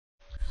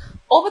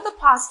Over the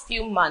past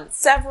few months,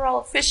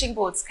 several fishing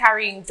boats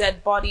carrying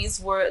dead bodies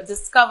were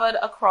discovered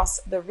across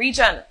the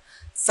region.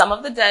 Some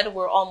of the dead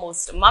were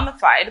almost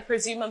mummified,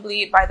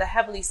 presumably by the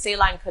heavily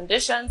saline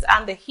conditions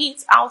and the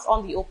heat out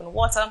on the open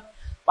water,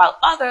 while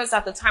others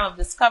at the time of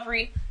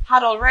discovery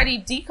had already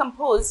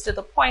decomposed to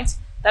the point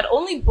that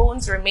only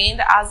bones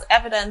remained as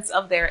evidence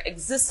of their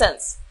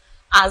existence.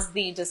 As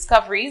the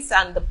discoveries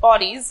and the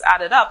bodies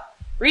added up,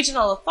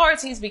 regional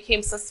authorities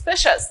became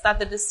suspicious that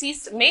the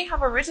deceased may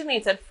have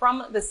originated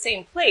from the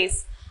same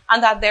place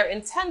and that their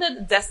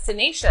intended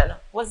destination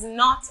was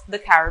not the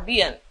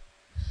Caribbean.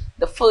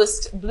 The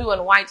first blue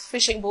and white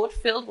fishing boat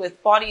filled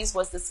with bodies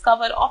was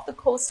discovered off the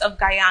coast of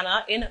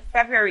Guyana in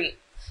February.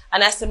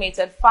 An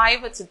estimated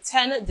 5 to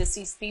 10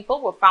 deceased people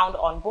were found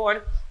on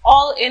board,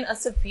 all in a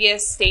severe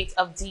state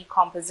of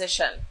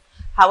decomposition.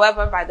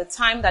 However, by the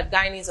time that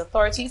Guyanese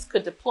authorities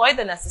could deploy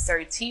the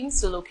necessary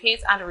teams to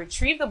locate and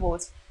retrieve the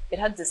boat, it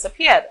had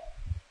disappeared.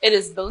 It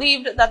is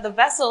believed that the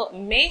vessel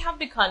may have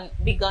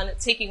begun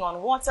taking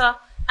on water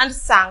and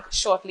sank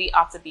shortly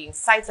after being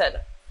sighted.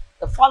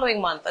 The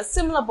following month, a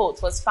similar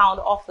boat was found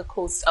off the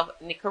coast of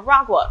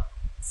Nicaragua.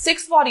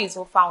 6 bodies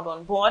were found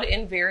on board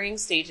in varying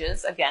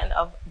stages, again,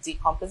 of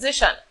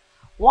decomposition.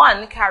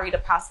 One carried a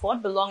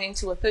passport belonging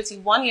to a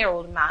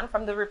 31-year-old man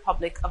from the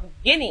Republic of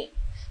Guinea.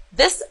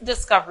 This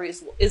discovery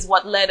is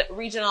what led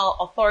regional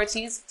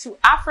authorities to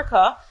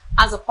Africa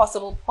as a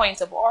possible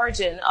point of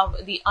origin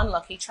of the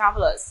unlucky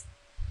travelers.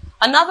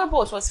 Another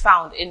boat was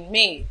found in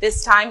May,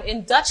 this time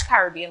in Dutch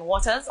Caribbean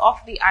waters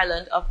off the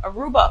island of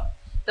Aruba.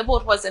 The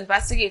boat was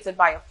investigated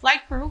by a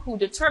flight crew who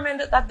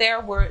determined that there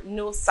were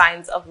no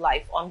signs of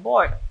life on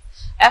board.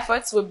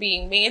 Efforts were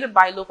being made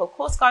by local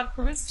Coast Guard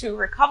crews to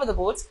recover the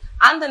boat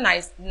and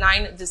the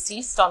 9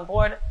 deceased on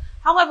board.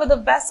 However, the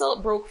vessel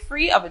broke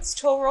free of its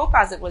tow rope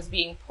as it was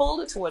being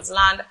pulled towards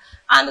land,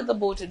 and the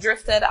boat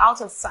drifted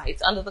out of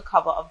sight under the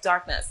cover of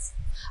darkness.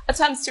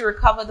 Attempts to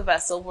recover the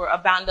vessel were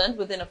abandoned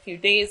within a few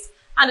days,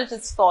 and it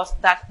is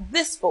thought that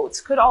this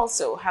boat could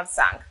also have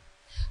sank.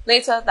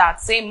 Later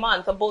that same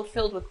month, a boat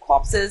filled with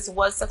corpses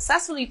was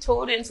successfully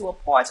towed into a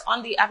port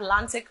on the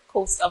Atlantic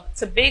coast of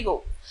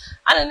Tobago.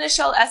 An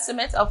initial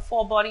estimate of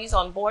 4 bodies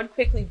on board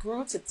quickly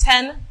grew to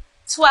 10,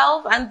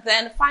 12, and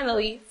then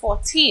finally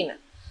 14.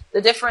 The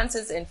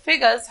differences in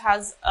figures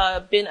has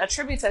been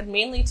attributed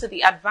mainly to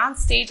the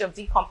advanced stage of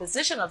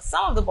decomposition of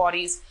some of the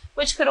bodies,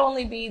 which could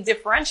only be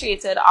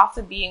differentiated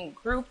after being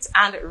grouped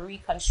and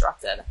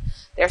reconstructed.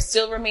 There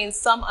still remains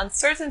some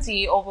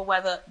uncertainty over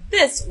whether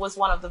this was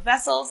one of the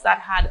vessels that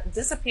had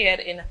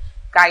disappeared in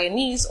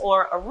Guyanese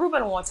or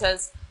Aruban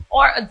waters,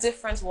 or a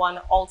different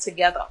one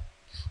altogether.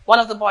 One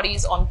of the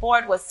bodies on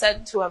board was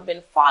said to have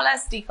been far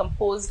less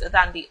decomposed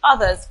than the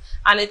others,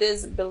 and it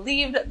is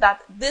believed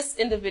that this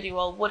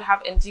individual would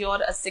have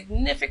endured a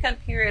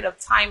significant period of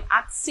time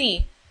at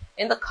sea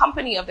in the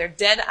company of their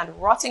dead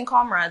and rotting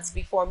comrades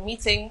before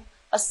meeting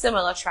a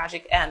similar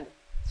tragic end.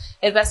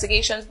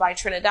 Investigations by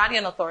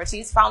Trinidadian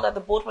authorities found that the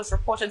boat was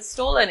reported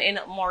stolen in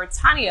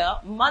Mauritania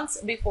months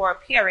before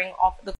appearing off the